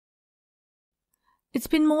It's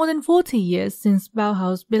been more than 40 years since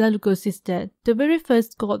Bauhaus Bela Lugosi's death. The very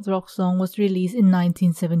first Goth rock song was released in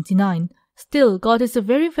 1979. Still, Goth is a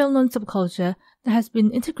very well-known subculture that has been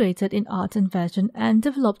integrated in art and fashion and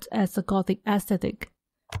developed as a Gothic aesthetic.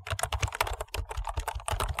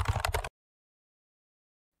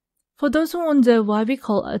 For those who wonder why we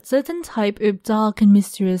call a certain type of dark and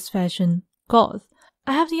mysterious fashion Goth,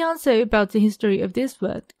 I have the answer about the history of this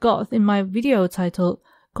word, Goth, in my video titled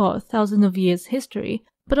Goth, Thousands of Years History,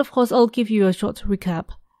 but of course I'll give you a short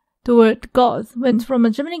recap. The word Goth went from a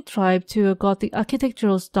Germanic tribe to a Gothic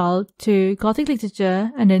architectural style to Gothic literature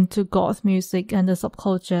and then to Goth music and the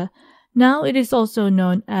subculture. Now it is also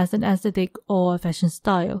known as an aesthetic or a fashion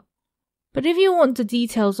style. But if you want the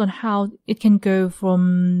details on how it can go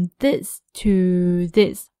from this to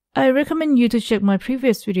this, I recommend you to check my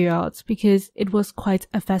previous video out because it was quite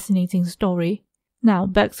a fascinating story. Now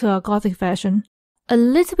back to our Gothic fashion. A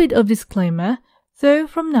little bit of disclaimer, though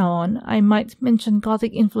from now on I might mention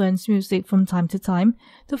Gothic influenced music from time to time,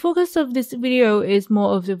 the focus of this video is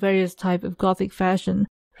more of the various type of Gothic fashion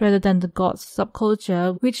rather than the Goth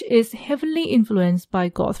subculture, which is heavily influenced by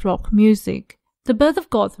Goth rock music. The birth of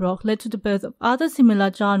Goth rock led to the birth of other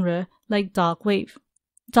similar genres like dark wave.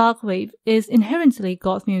 Dark wave is inherently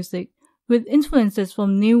Goth music, with influences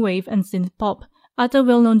from new wave and synth pop, other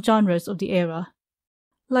well-known genres of the era.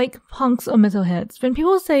 Like punks or metalheads, when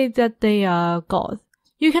people say that they are Goth,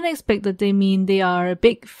 you can expect that they mean they are a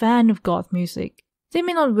big fan of Goth music. They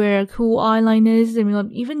may not wear cool eyeliners, they may not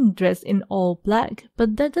even dress in all black,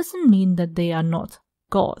 but that doesn't mean that they are not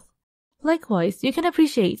Goth. Likewise, you can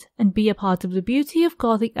appreciate and be a part of the beauty of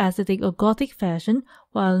Gothic aesthetic or Gothic fashion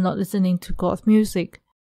while not listening to Goth music.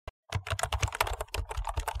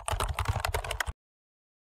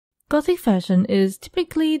 Gothic fashion is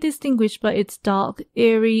typically distinguished by its dark,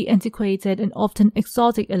 airy, antiquated, and often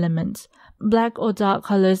exotic elements. Black or dark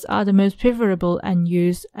colors are the most preferable and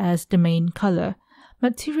used as the main color.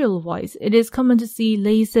 Material-wise, it is common to see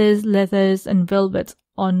laces, leathers, and velvet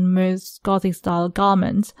on most Gothic-style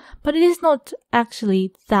garments, but it is not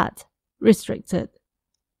actually that restricted.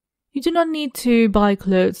 You do not need to buy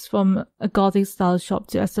clothes from a Gothic-style shop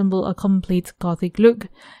to assemble a complete Gothic look.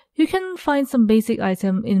 You can find some basic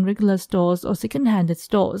items in regular stores or second-handed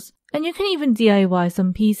stores, and you can even DIY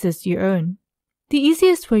some pieces you own. The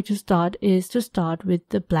easiest way to start is to start with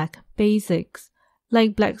the black basics,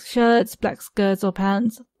 like black shirts, black skirts or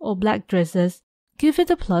pants, or black dresses. Give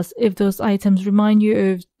it a plus if those items remind you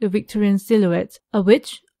of a Victorian silhouette, a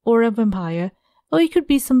witch, or a vampire, or it could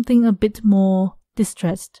be something a bit more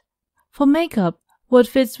distressed. For makeup, what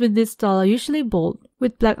fits with this style are usually bold,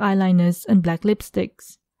 with black eyeliners and black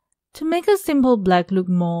lipsticks. To make a simple black look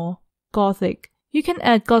more Gothic, you can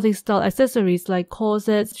add Gothic-style accessories like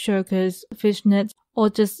corsets, chokers, fishnets, or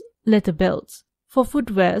just leather belts. For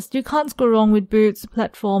footwears, you can't go wrong with boots,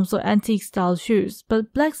 platforms, or antique-style shoes,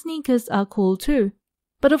 but black sneakers are cool too.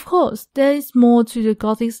 But of course, there is more to the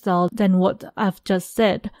Gothic style than what I've just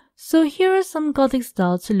said, so here are some Gothic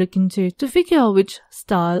styles to look into to figure out which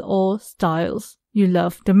style or styles you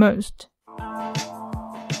love the most.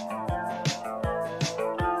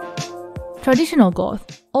 Traditional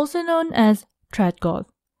Goth, also known as trad goth,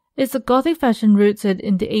 is a Gothic fashion rooted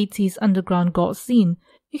in the 80s underground Goth scene.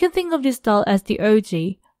 You can think of this style as the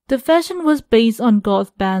OG. The fashion was based on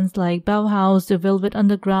Goth bands like Bauhaus, The Velvet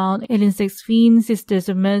Underground, Alien Sex Fiends, Sisters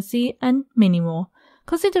of Mercy, and many more.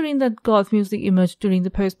 Considering that Goth music emerged during the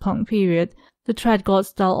post-punk period, the trad goth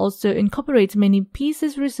style also incorporates many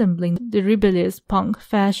pieces resembling the rebellious punk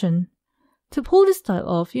fashion. To pull this style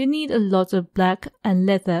off, you need a lot of black and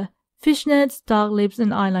leather. Fishnets, dark lips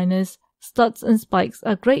and eyeliners, studs and spikes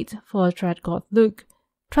are great for a trad goth look.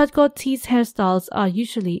 Trad goth tees hairstyles are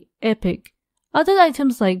usually epic. Other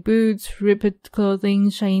items like boots, ripped clothing,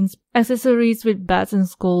 chains, accessories with bats and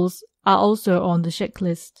skulls are also on the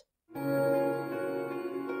checklist.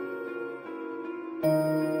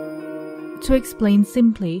 To explain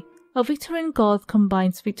simply, a Victorian Goth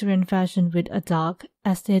combines Victorian fashion with a dark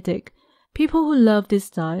aesthetic. People who love this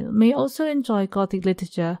style may also enjoy Gothic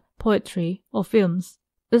literature, poetry, or films.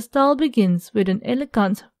 The style begins with an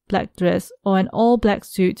elegant black dress or an all-black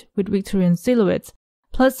suit with Victorian silhouettes,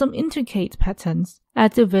 plus some intricate patterns.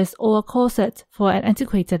 Add a vest or a corset for an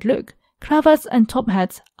antiquated look. Cravats and top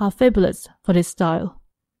hats are fabulous for this style.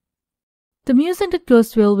 The music that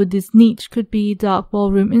goes well with this niche could be dark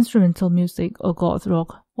ballroom instrumental music or Goth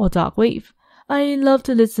rock or dark wave. I love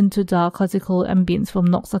to listen to dark classical ambience from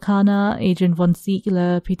Nox Arcana, Adrian von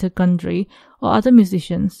Ziegler, Peter Gundry, or other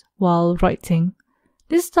musicians while writing.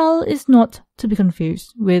 This style is not to be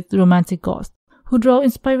confused with romantic Goths, who draw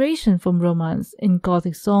inspiration from romance in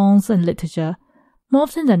Gothic songs and literature. More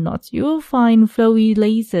often than not, you will find flowy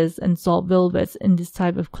laces and soft velvets in this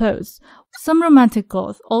type of clothes. Some romantic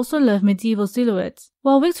Goths also love medieval silhouettes,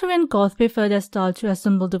 while Victorian Goths prefer their style to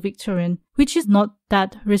resemble the Victorian, which is not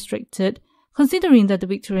that restricted, considering that the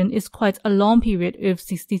Victorian is quite a long period of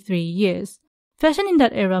 63 years. Fashion in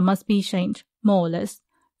that era must be changed, more or less.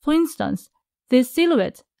 For instance, this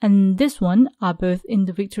silhouette and this one are both in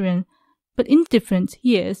the Victorian, but in different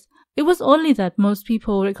years. It was only that most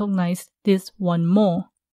people recognized this one more.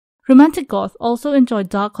 Romantic Goth also enjoyed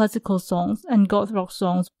dark classical songs and goth rock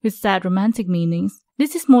songs with sad romantic meanings.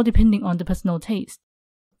 This is more depending on the personal taste.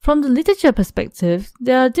 From the literature perspective,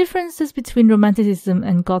 there are differences between Romanticism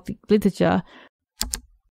and Gothic literature.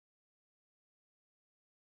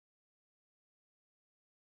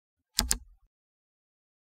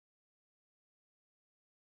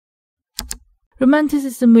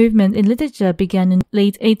 Romanticism movement in literature began in the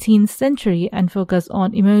late 18th century and focused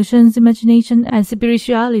on emotions, imagination, and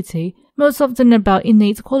spirituality, most often about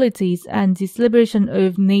innate qualities and the celebration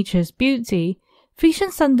of nature's beauty.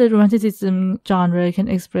 Fiction standard Romanticism genre can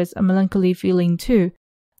express a melancholy feeling too.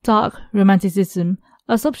 Dark Romanticism,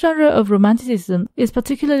 a subgenre of Romanticism, is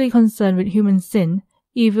particularly concerned with human sin,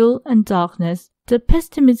 evil, and darkness, the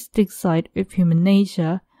pessimistic side of human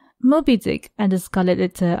nature. Moby Dick and the Scarlet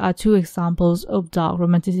Letter are two examples of dark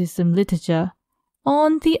Romanticism literature.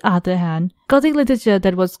 On the other hand, Gothic literature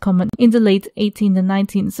that was common in the late 18th and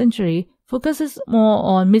 19th century focuses more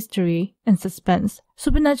on mystery and suspense,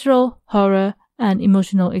 supernatural, horror, and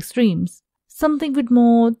emotional extremes. Something with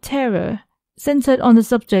more terror, centered on the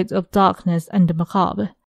subject of darkness and the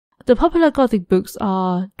macabre. The popular Gothic books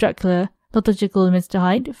are Dracula, Dr. Jekyll and Mr.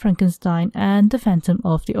 Hyde, Frankenstein, and The Phantom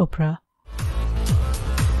of the Opera.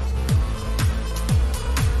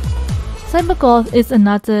 Cybergoth is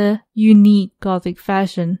another unique Gothic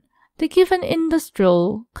fashion. They give an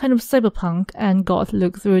industrial, kind of cyberpunk and goth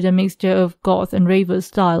look through the mixture of goth and raver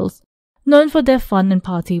styles, known for their fun and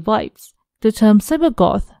party vibes. The term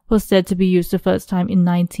Cybergoth was said to be used the first time in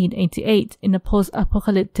 1988 in a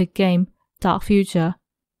post-apocalyptic game, Dark Future.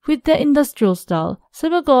 With their industrial style,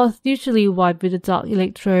 Cybergoth usually vibe with the dark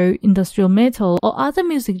electro, industrial metal, or other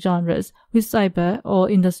music genres with cyber or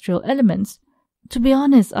industrial elements. To be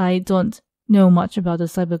honest, I don't know much about the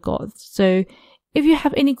Cybergoths, so if you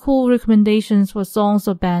have any cool recommendations for songs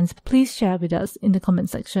or bands, please share with us in the comment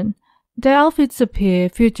section. Their outfits appear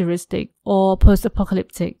futuristic or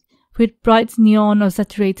post-apocalyptic, with bright neon or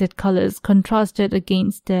saturated colors contrasted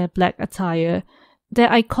against their black attire. Their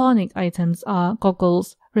iconic items are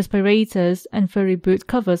goggles, respirators, and furry boot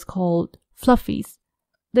covers called fluffies.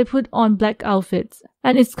 They put on black outfits,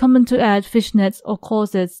 and it's common to add fishnets or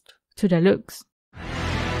corsets to their looks.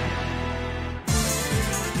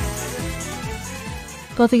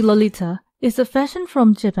 Gothic Lolita is a fashion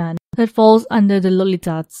from Japan that falls under the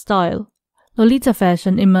Lolita style. Lolita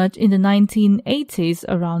fashion emerged in the 1980s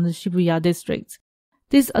around the Shibuya district.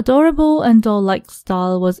 This adorable and doll-like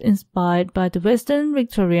style was inspired by the Western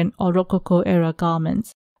Victorian or Rococo era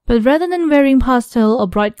garments. But rather than wearing pastel or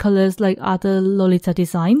bright colors like other Lolita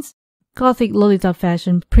designs, Gothic Lolita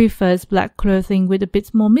fashion prefers black clothing with a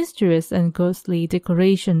bit more mysterious and ghostly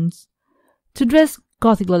decorations. To dress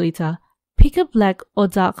Gothic Lolita, pick a black or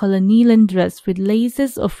dark color nylon dress with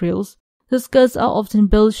laces or frills. The skirts are often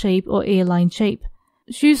bell-shaped or A-line shape.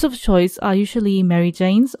 Shoes of choice are usually Mary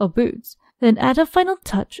Janes or boots. Then add a final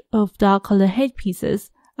touch of dark color headpieces,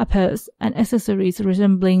 a purse, and accessories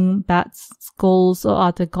resembling bats, skulls, or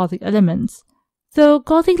other Gothic elements. Though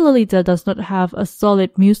Gothic Lolita does not have a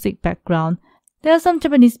solid music background, there are some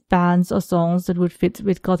Japanese bands or songs that would fit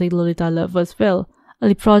with Gothic Lolita love as well.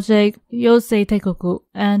 Ali Project, Yosei Teikoku,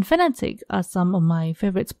 and Fanatic are some of my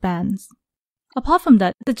favorite bands. Apart from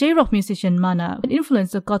that, the J-rock musician Mana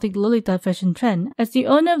influenced the Gothic Lolita fashion trend as the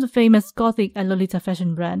owner of the famous Gothic and Lolita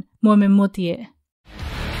fashion brand, Moime Motier.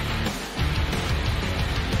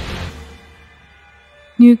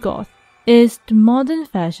 New Goth is the modern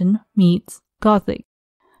fashion meets Gothic.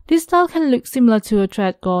 This style can look similar to a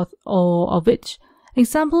trad goth or a witch.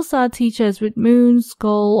 Examples are t-shirts with moon,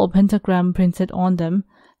 skull, or pentagram printed on them,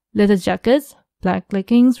 leather jackets, black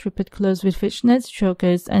leggings, ripped clothes with fishnets,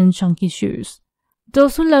 chokers, and chunky shoes.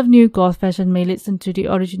 Those who love new goth fashion may listen to the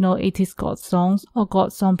original 80s goth songs or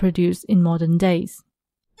goth song produced in modern days.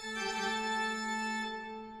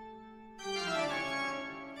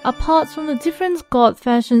 Apart from the different goth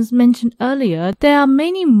fashions mentioned earlier, there are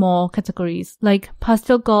many more categories like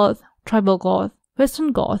pastel goth, tribal goth,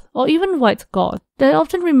 western goth, or even white goth that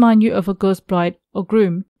often remind you of a ghost bride or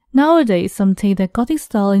groom. Nowadays, some take their gothic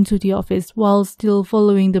style into the office while still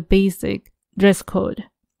following the basic dress code.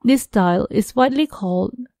 This style is widely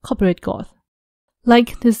called corporate goth.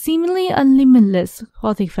 Like the seemingly unlimitless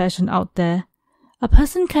Gothic fashion out there, a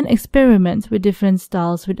person can experiment with different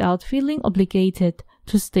styles without feeling obligated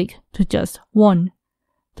to stick to just one.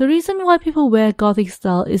 The reason why people wear Gothic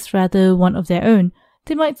style is rather one of their own.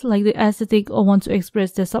 They might like the aesthetic or want to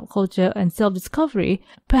express their subculture and self-discovery.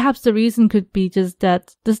 Perhaps the reason could be just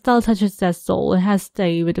that the style touches their soul and has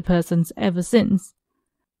stayed with the person ever since.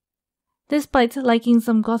 Despite liking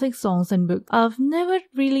some Gothic songs and books, I've never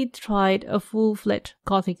really tried a full-fledged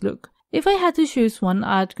Gothic look. If I had to choose one,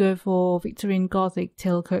 I'd go for Victorian Gothic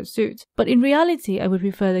tailcoat suit. But in reality, I would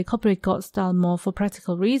prefer the corporate Goth style more for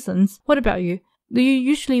practical reasons. What about you? Do you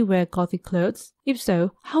usually wear Gothic clothes? If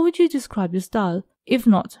so, how would you describe your style? If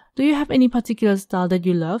not, do you have any particular style that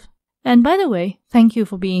you love? And by the way, thank you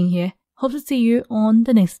for being here. Hope to see you on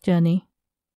the next journey.